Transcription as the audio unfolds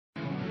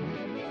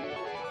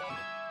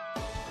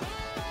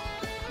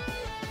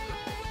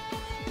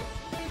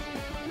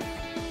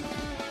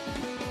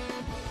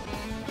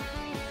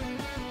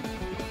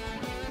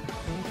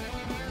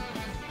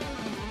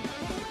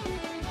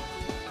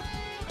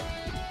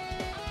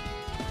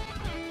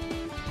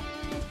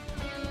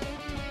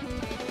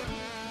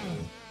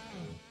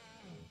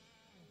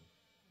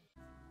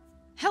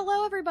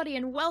everybody,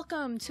 and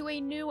welcome to a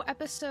new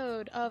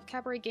episode of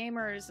Cabaret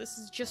Gamers. This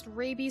is just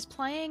Rabies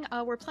playing.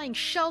 We're playing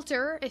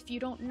Shelter. If you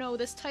don't know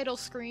this title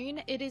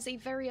screen, it is a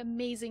very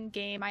amazing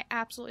game. I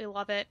absolutely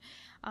love it.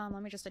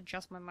 Let me just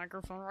adjust my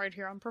microphone right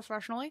here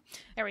unprofessionally.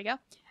 There we go.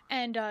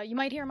 And you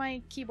might hear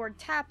my keyboard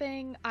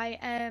tapping. I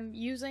am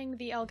using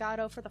the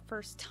Elgato for the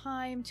first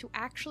time to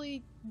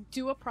actually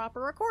do a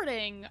proper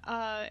recording.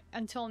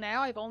 Until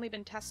now, I've only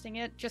been testing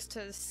it just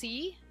to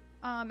see.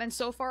 And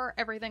so far,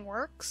 everything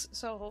works,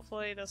 so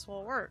hopefully this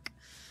will work.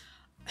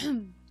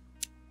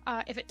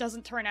 If it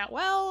doesn't turn out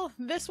well,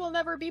 this will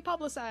never be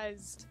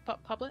publicized.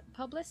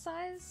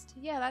 Publicized?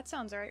 Yeah, that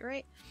sounds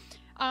right?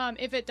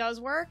 If it does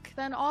work,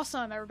 then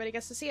awesome, everybody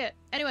gets to see it.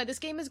 Anyway, this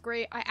game is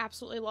great, I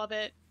absolutely love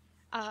it.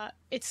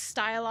 It's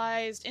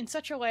stylized in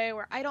such a way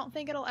where I don't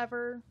think it'll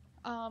ever,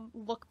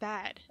 look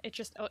bad. It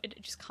just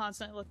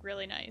constantly look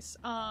really nice.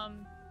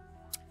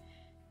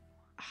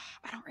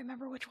 I don't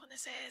remember which one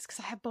this is, because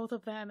I have both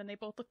of them, and they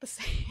both look the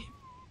same.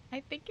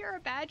 I think you're a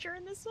badger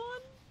in this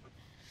one?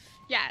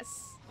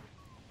 Yes.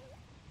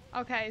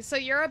 Okay, so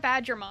you're a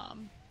badger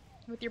mom,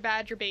 with your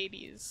badger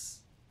babies.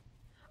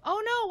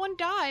 Oh no, one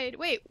died!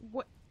 Wait,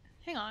 what?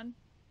 Hang on.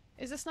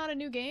 Is this not a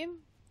new game?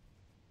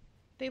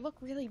 They look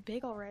really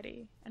big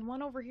already. And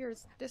one over here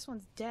is- this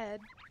one's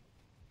dead.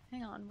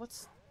 Hang on,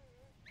 what's...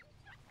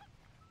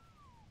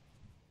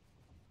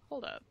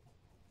 Hold up.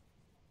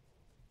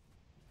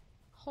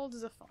 Hold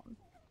as a phone.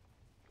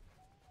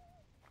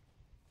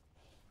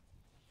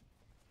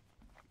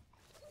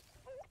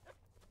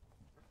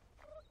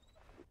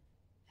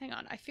 Hang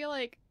on, I feel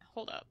like...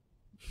 Hold up.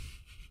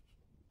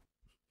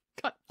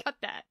 Cut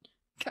that.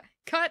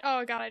 Cut!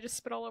 Oh god, I just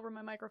spit all over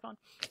my microphone.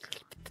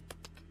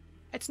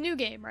 It's new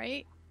game,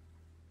 right?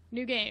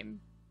 New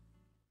game.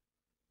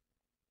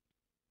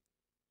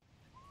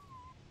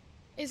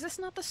 Is this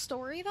not the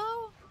story,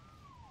 though?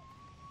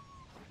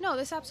 No,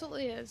 this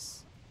absolutely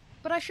is.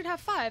 But I should have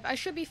 5. I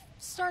should be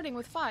starting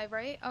with 5,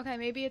 right? Okay,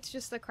 maybe it's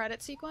just the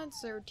credit sequence.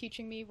 They're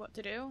teaching me what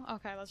to do.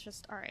 Okay, let's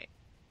just... Alright.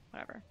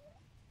 Whatever.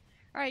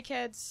 Alright,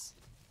 kids.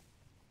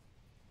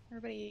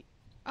 Everybody...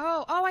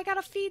 Oh, I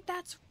gotta feed...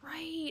 That's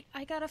right!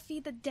 I gotta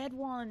feed the dead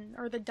one.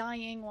 Or the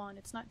dying one.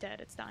 It's not dead,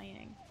 it's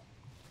dying.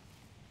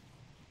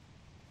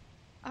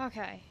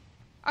 Okay.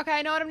 Okay,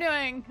 I know what I'm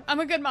doing. I'm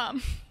a good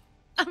mom.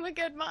 I'm a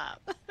good mom.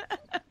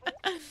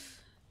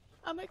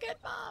 I'm a good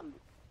mom.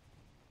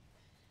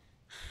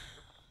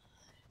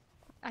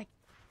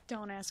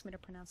 Don't ask me to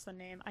pronounce the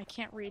name. I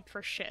can't read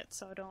for shit,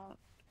 so don't.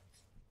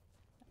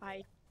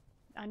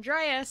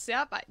 Andreas,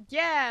 yep,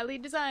 yeah,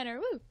 lead designer,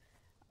 woo!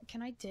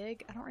 Can I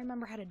dig? I don't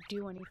remember how to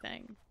do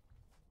anything.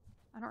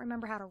 I don't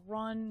remember how to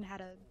run, I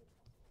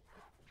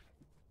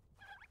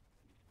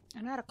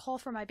know how to call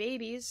for my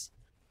babies.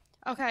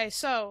 Okay,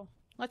 so,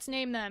 let's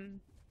name them.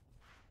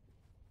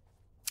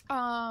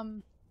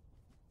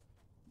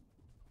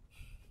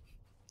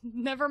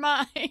 Never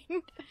mind.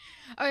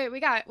 Okay, we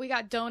got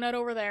Donut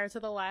over there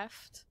to the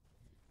left.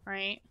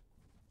 Right?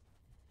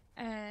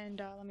 And,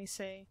 let me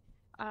see.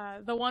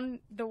 The one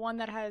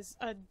that has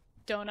a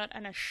donut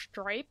and a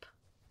stripe,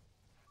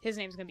 his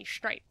name's gonna be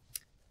Stripe.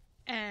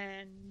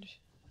 And,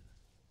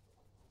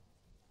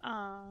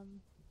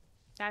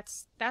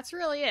 that's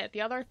really it.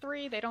 The other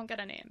 3, they don't get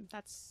a name.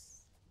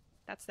 That's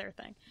their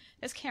thing.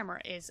 This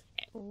camera is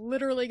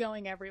literally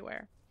going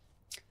everywhere.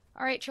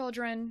 Alright,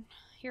 children,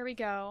 here we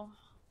go.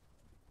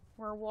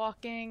 We're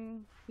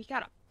walking. We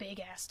got a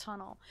big-ass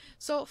tunnel.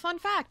 So, fun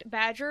fact,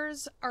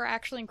 badgers are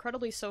actually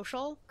incredibly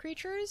social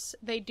creatures.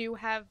 They do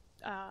have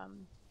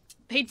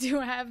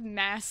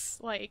mass,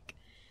 like,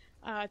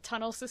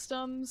 tunnel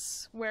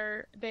systems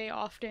where they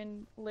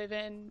often live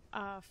in,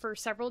 for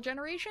several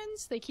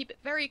generations. They keep it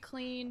very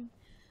clean.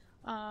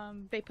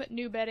 They put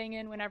new bedding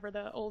in whenever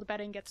the old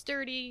bedding gets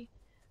dirty.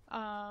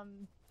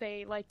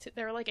 They're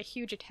like a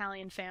huge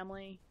Italian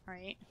family,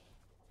 right?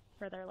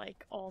 Where they're,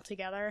 like, all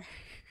together.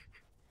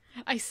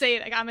 I say,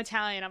 like, I'm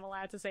Italian, I'm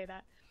allowed to say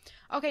that.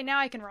 Okay, now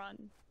I can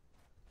run.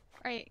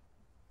 Right.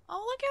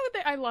 Oh, look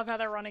how I love how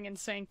they're running in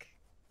sync.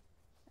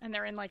 And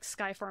they're in, like,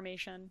 sky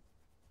formation.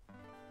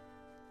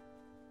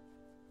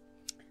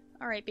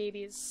 Alright,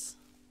 babies.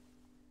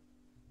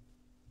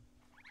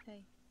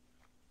 Hey.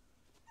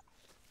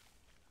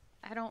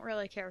 I don't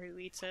really care who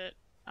eats it.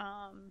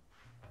 I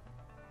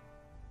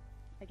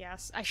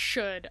guess. I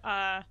should.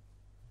 I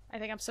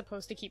think I'm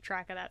supposed to keep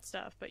track of that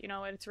stuff, but you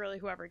know, it's really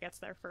whoever gets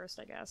there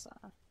first, I guess.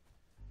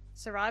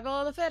 Survival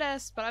of the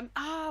fittest, but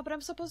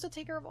I'm supposed to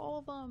take care of all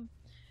of them.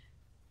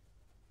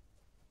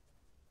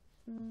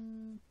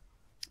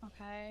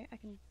 Okay, I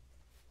can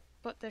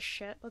butt this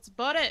shit. Let's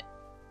butt it!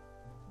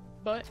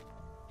 Butt.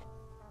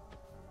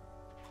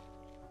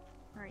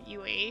 Alright,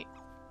 you ate.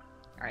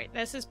 Alright,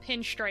 this is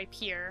Pinstripe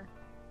here.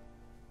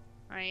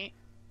 Right?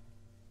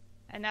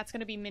 And that's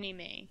gonna be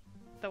Mini-Me.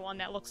 The one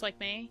that looks like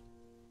me.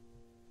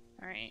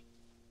 Alright.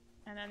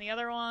 And then the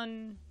other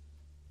one...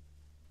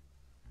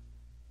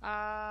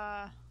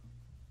 Huh.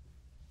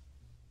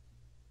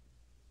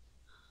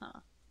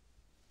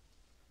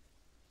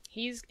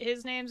 His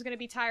name's gonna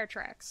be Tire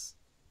Tracks.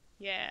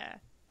 Yeah.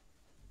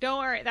 Don't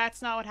worry,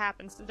 that's not what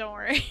happens. Don't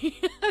worry.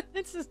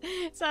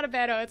 It's not a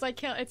bad O.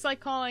 It's like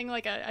calling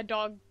like a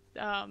dog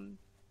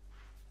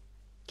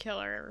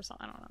Killer or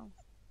something. I don't know.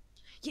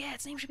 Yeah,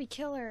 its name should be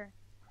Killer.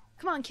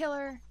 Come on,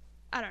 Killer.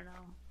 I don't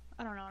know.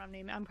 I don't know what I'm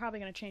naming. I'm probably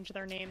gonna change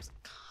their names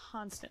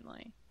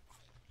constantly.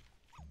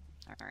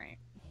 Alright.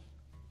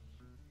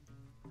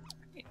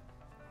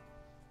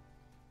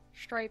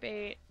 Stripe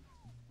 8.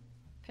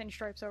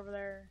 Pinstripes over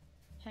there.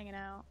 Hanging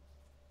out.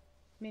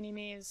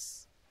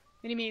 Mini-Me's.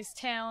 Mini-Me's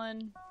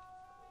Talon.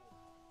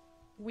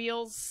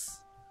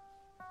 Wheels.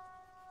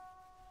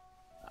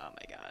 Oh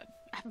my god.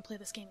 I haven't played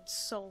this game in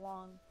so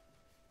long.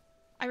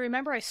 I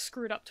remember I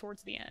screwed up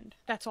towards the end.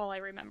 That's all I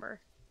remember.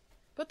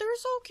 But they're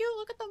so cute!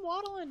 Look at them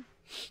waddling!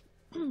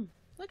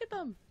 Look at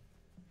them!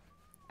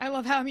 I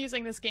love how I'm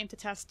using this game to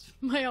test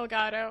my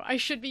Elgato. I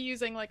should be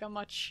using like a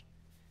much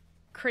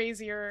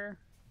crazier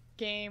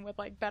game with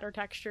like better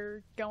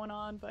texture going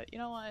on, but you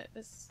know what?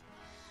 This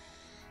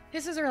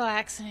is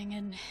relaxing,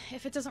 and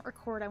if it doesn't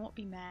record I won't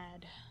be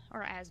mad.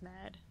 Or as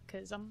mad,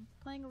 because I'm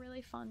playing a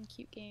really fun,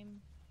 cute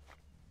game.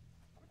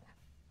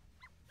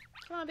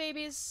 Come on,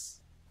 babies!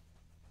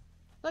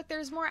 Look,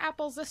 there's more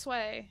apples this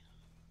way!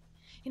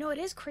 You know, it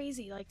is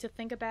crazy, like, to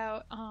think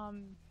about,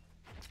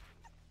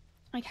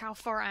 like, how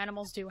far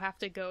animals do have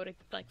to go to,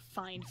 like,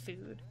 find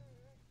food.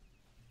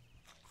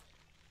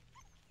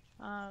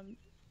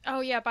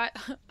 Oh yeah, by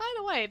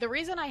the way, the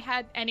reason I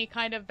had any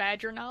kind of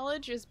badger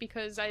knowledge is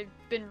because I've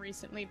been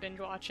recently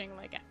binge-watching,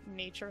 like,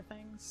 nature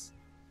things.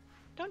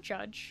 Don't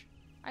judge.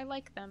 I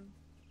like them.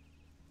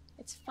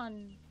 It's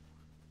fun.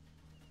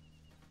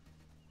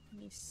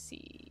 Let me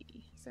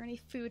see. Is there any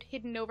food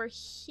hidden over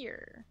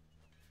here?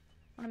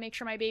 I want to make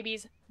sure my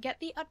babies get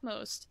the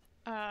utmost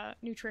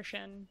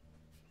nutrition.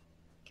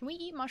 Can we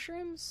eat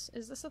mushrooms?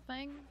 Is this a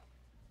thing?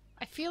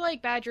 I feel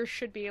like badgers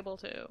should be able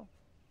to.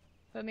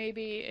 But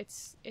maybe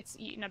it's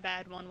eaten a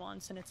bad one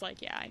once and it's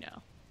like, yeah, I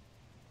know.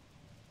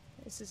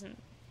 This isn't...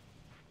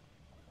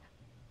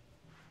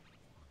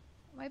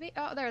 Maybe?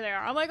 Oh, there they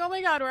are. I'm like, oh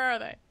my god, where are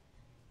they?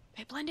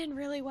 They blend in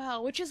really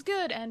well, which is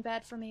good and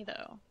bad for me,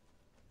 though.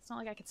 It's not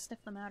like I could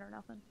sniff them out or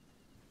nothing.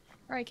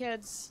 Alright,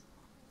 kids.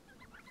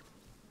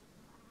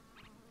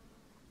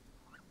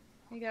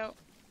 Here you go.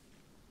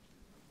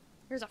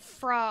 Here's a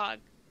frog.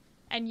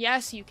 And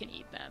yes, you can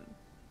eat them.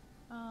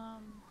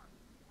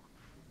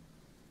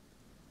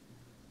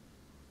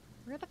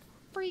 Where the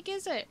freak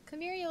is it?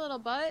 Come here, you little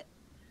butt.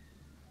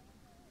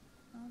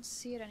 I don't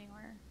see it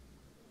anywhere.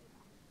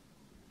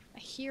 I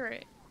hear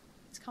it.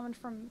 It's coming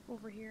from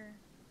over here.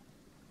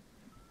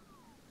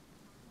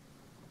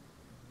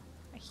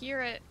 I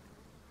hear it.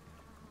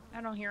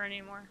 I don't hear it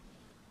anymore.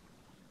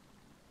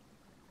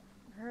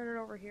 I heard it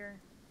over here.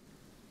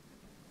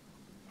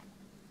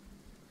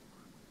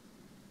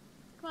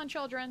 Come on,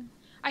 children.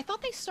 I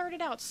thought they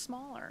started out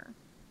smaller.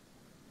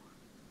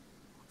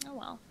 Oh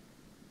well.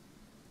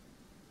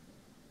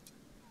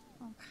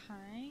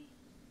 Okay.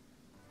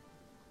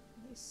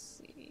 Let me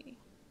see.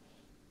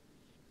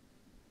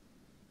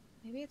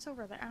 Maybe it's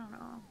over there. I don't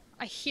know.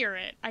 I hear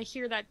it. I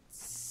hear that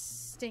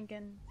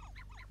stinking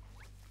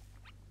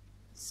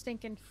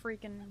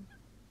freaking...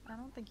 I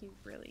don't think you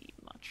really eat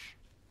much.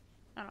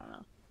 I don't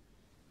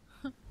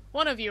know.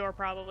 One of you are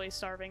probably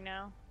starving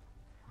now.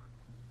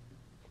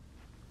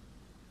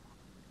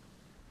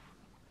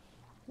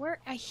 Where?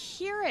 I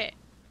hear it!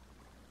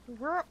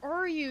 Where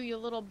are you, you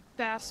little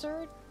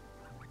bastard?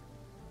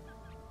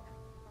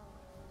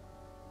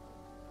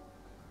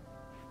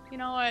 You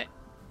know what?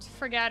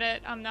 Forget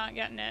it. I'm not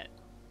getting it.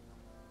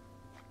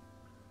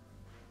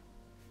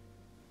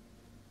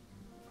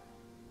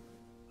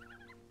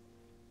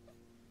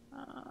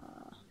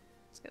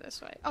 Let's go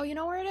this way. Oh, you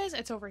know where it is?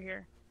 It's over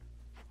here.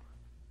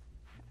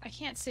 I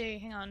can't see.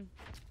 Hang on.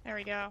 There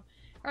we go.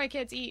 Alright,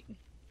 kids, eat.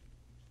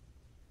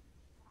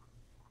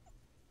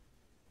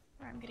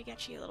 Alright, I'm gonna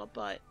get you, you little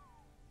butt.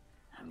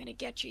 I'm gonna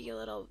get you, you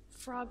little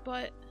frog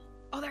butt.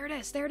 Oh, there it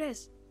is! There it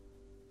is!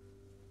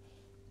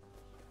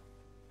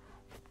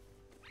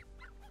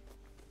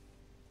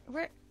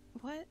 Where?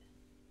 What?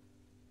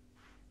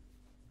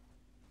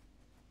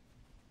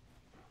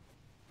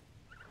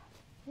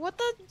 What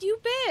the? You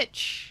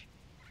bitch!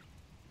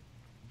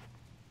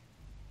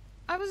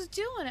 I was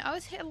doing it. I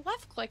was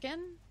left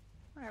clicking.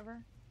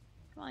 Whatever.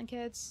 Come on,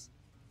 kids.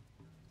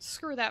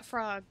 Screw that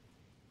frog.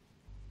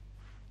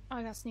 Oh,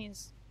 I gotta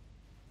sneeze.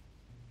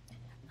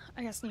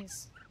 I gotta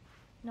sneeze.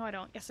 No, I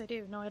don't. Yes, I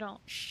do. No, I don't.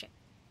 Shit.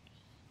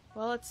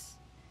 Well, it's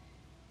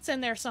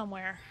in there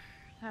somewhere.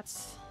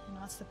 That's, you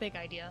know, that's the big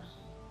idea.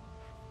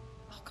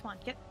 Oh, come on.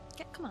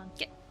 Come on.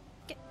 Get.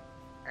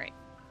 Alright.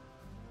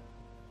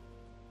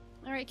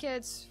 Alright,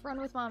 kids.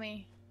 Run with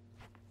mommy.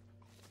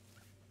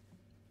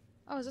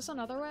 Oh, is this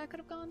another way I could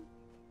have gone?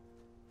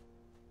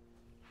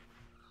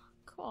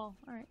 Cool.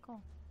 Alright,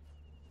 cool.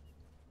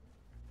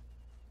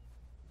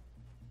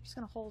 I'm just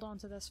gonna hold on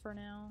to this for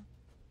now.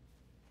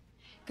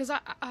 Because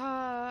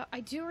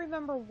I do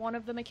remember one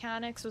of the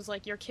mechanics was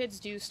like your kids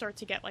do start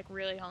to get like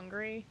really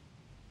hungry.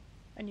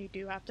 And you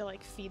do have to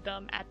like feed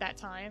them at that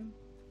time.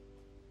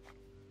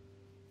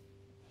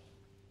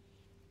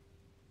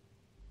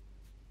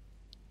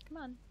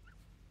 Come on.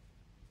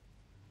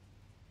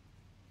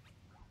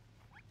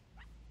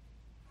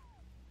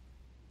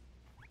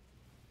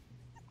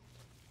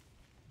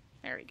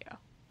 There we go.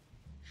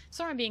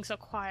 Sorry I'm being so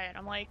quiet.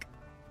 I'm like,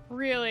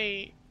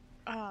 really...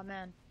 Oh,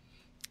 man.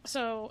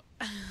 So,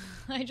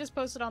 I just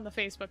posted on the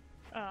Facebook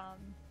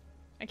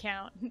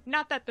account.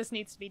 Not that this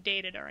needs to be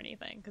dated or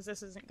anything, because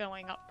this isn't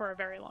going up for a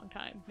very long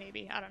time,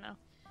 maybe. I don't know.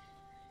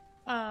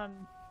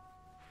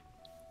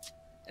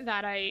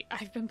 That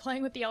I've been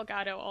playing with the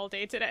Elgato all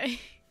day today.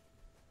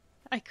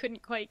 I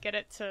couldn't quite get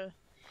it to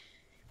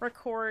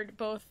record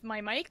both my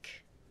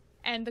mic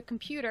and the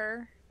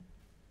computer,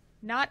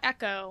 not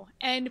echo,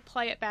 and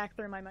play it back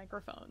through my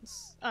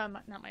microphones.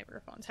 Not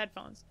microphones,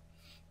 headphones.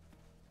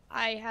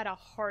 I had a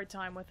hard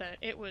time with it.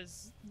 It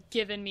was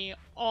giving me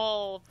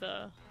all of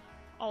the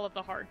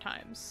hard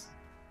times.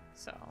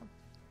 So,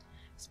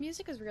 this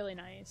music is really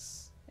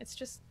nice. It's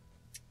just,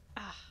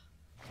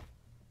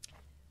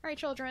 Alright,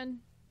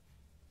 children.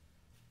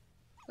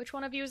 Which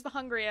one of you is the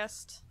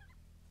hungriest?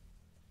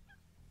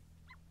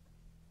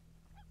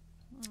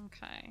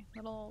 Okay,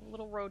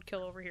 little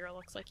roadkill over here.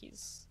 Looks like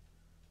he's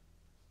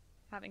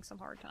having some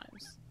hard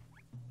times.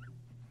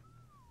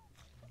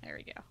 There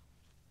we go.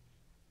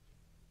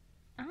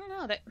 I don't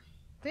know,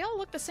 they all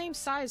look the same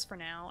size for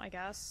now, I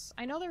guess.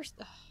 I know there's...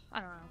 I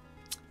don't know.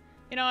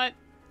 You know what?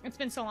 It's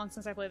been so long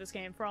since I played this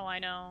game. For all I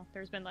know,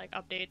 there's been, like,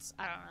 updates.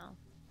 I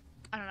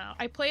don't know.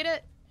 I played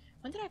it...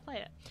 When did I play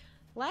it?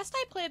 Last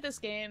I played this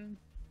game,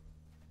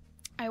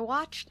 I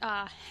watched,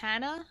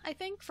 Hannah, I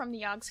think, from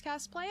the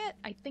Yogscast play it.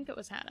 I think it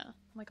was Hannah.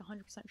 I'm, like,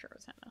 100% sure it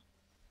was Hannah.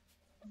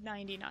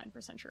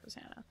 99% sure it was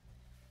Hannah.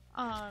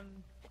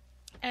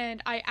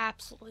 And I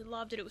absolutely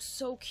loved it. It was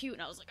so cute,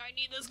 and I was like, I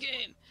need this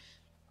game!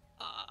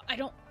 I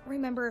don't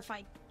remember if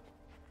I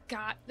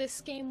got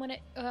this game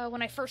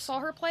when I first saw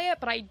her play it,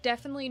 but I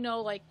definitely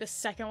know, like, the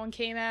second one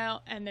came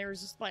out, and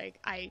there's, like,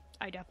 I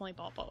definitely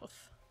bought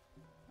both.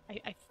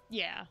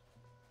 Yeah.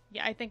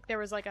 Yeah, I think there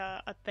was, like,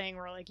 a thing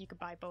where, like, you could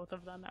buy both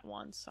of them at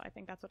once, so I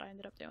think that's what I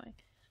ended up doing.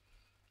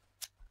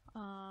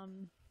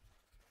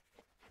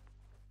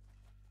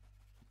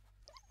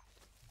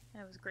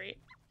 That was great.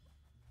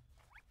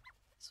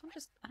 This one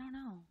just, I don't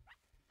know,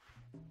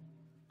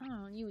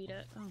 you eat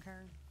it, I don't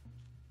care.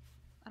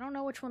 I don't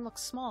know which one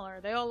looks smaller.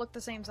 They all look the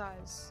same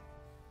size.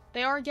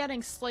 They are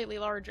getting slightly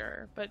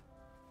larger, but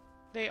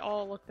they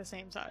all look the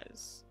same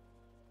size.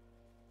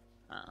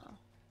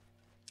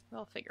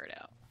 They'll figure it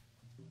out.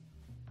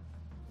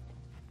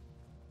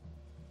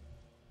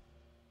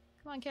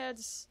 Come on,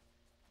 kids.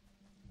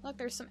 Look,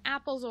 there's some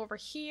apples over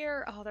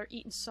here. Oh, they're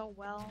eating so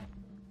well.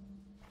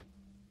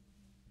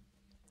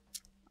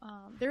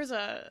 There's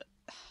a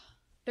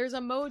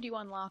mode you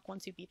unlock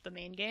once you beat the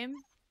main game.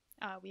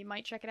 We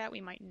might check it out, we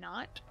might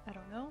not. I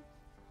don't know.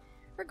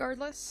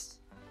 Regardless.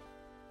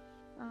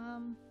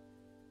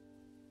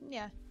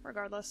 Yeah,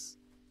 regardless.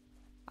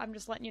 I'm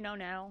just letting you know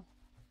now.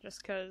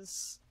 Just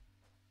cause,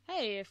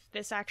 hey, if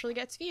this actually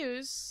gets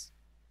views,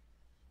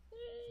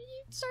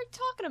 you start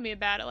talking to me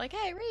about it. Like,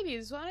 hey,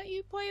 Rabies, why don't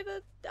you play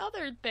the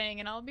other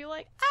thing? And I'll be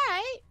like,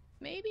 alright,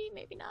 maybe,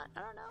 maybe not. I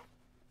don't know.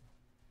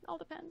 All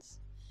depends.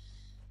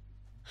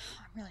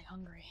 I'm really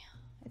hungry.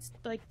 It's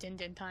like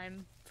din-din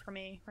time for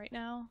me right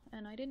now,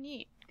 and I didn't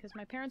eat because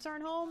my parents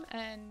aren't home,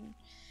 and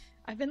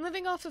I've been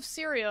living off of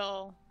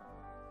cereal,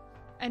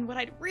 and what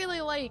I'd really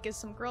like is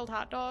some grilled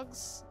hot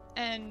dogs,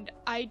 and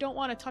I don't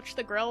want to touch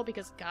the grill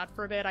because God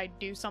forbid I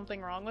do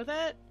something wrong with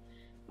it.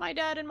 My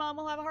dad and mom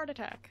will have a heart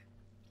attack.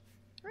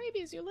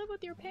 Rabies, you live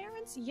with your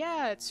parents?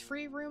 Yeah, it's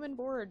free room and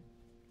board.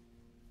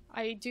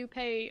 I do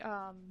pay,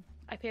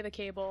 I pay the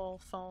cable,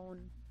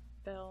 phone,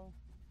 bill.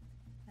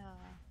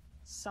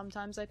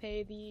 Sometimes I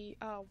pay the,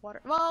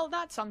 water- well,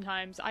 not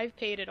sometimes. I've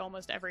paid it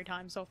almost every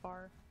time so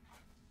far.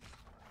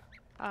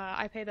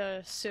 I pay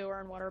the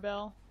sewer and water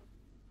bill.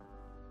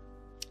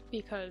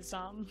 Because,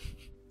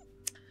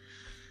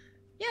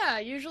 yeah,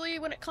 usually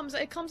when it comes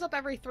up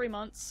every 3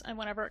 months, and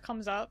whenever it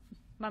comes up,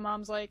 my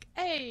mom's like,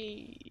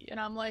 hey, and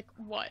I'm like,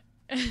 what?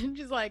 And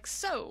she's like,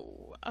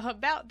 so,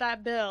 about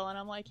that bill, and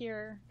I'm like,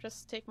 here,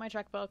 just take my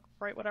checkbook,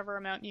 write whatever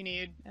amount you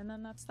need, and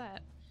then that's that.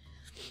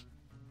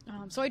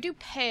 So I do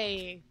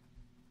pay,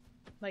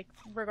 like,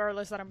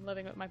 regardless that I'm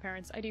living with my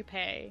parents, I do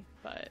pay,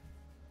 but,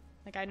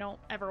 like, I don't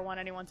ever want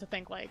anyone to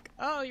think, like,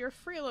 oh, you're a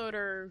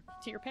freeloader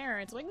to your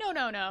parents. Like, no,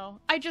 no, no.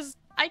 I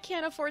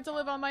can't afford to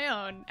live on my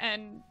own,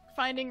 and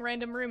finding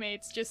random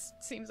roommates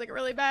just seems like a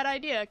really bad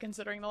idea,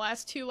 considering the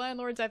last 2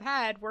 landlords I've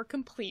had were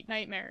complete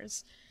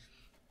nightmares.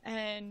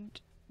 And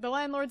the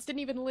landlords didn't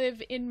even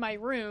live in my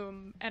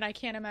room, and I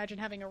can't imagine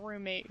having a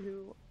roommate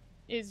who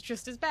is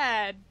just as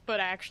bad, but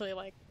actually,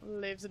 like,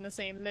 lives in the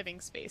same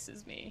living space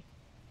as me.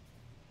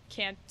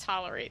 Can't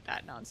tolerate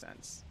that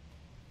nonsense.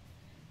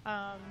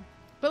 But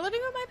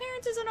living with my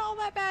parents isn't all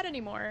that bad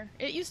anymore.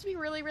 It used to be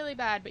really, really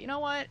bad, but you know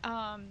what?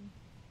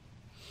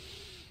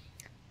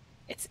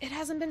 It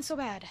hasn't been so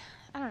bad.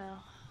 I don't know.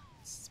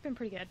 It's been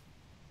pretty good.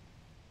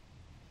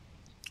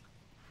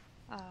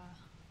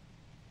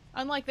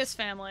 Unlike this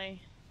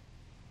family,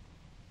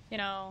 you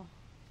know,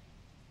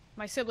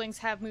 My siblings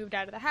have moved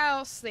out of the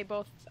house. They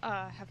both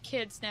have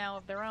kids now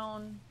of their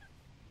own.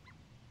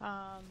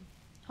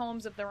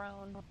 Homes of their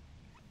own.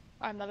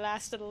 I'm the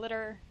last of the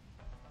litter.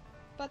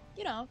 But,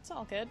 you know, it's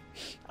all good.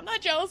 I'm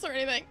not jealous or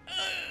anything.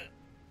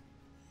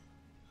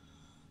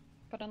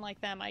 But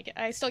unlike them,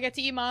 I still get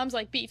to eat Mom's,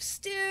 like, beef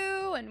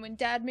stew, and when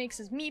Dad makes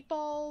his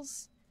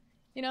meatballs.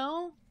 You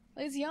know?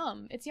 It's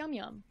yum. It's yum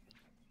yum.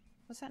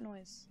 What's that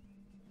noise?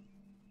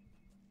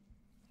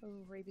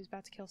 Oh, Raby's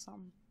about to kill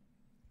something.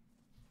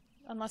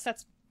 Unless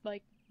that's,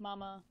 like,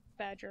 Mama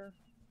Badger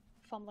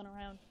fumbling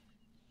around.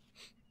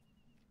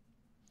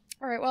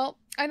 Alright, well,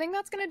 I think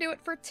that's gonna do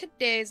it for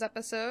today's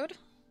episode.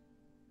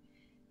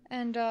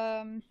 And,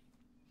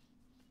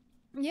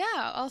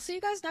 yeah, I'll see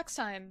you guys next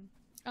time.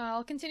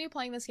 I'll continue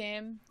playing this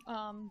game,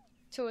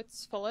 to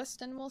its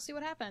fullest, and we'll see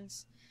what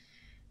happens.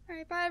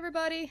 Alright, bye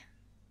everybody!